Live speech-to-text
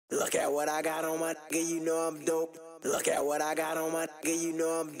Look at what I got on my nigga, you know I'm dope. Look at what I got on my nigga, you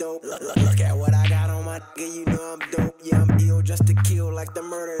know I'm dope. Look at what I got on my nigga, you know I'm dope. Yeah, I'm ill just to kill like the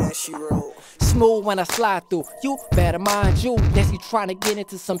murder that she wrote. Smooth when I slide through, you better mind you. Unless you trying to get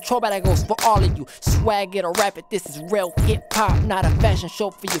into some trouble, that goes for all of you. Swag it or rap it, this is real hip-hop, not a fashion show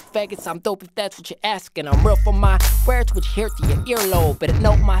for you faggots. I'm dope if that's what you're asking. I'm real for my words, which hear to your earlobe. Better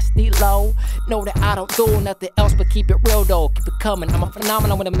know my stilo, know that I don't do nothing else but keep it real though. Keep it coming, I'm a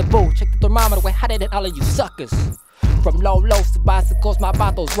phenomenon when I'm in the booth. Check the thermometer, way hotter than all of you suckers. From low-lows to bicycles, my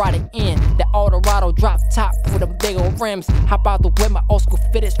vatos riding in that Eldorado drop top with them big old rims. Hop out the whip, my old school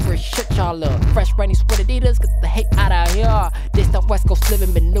fitted straight shit y'all love. Fresh rainy sweat Adidas, get the hate out of here. This stuff West Coast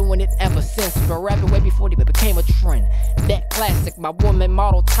living, been doing it ever since. Been rapping way before it became a trend. That classic, my woman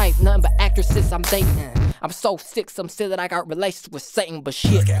model type, nothing but actresses I'm dating. I'm so sick, some say that I got relations with Satan, but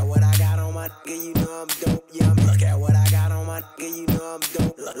shit. Look at what I got on my nigga, you know I'm dope. Yeah, look at what I got on my nigga, you know I'm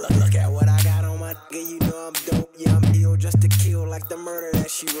dope. Look at what I got on my nigga, you know I'm dope. Yeah, I'm ill just to kill like the murder that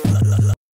she wrote.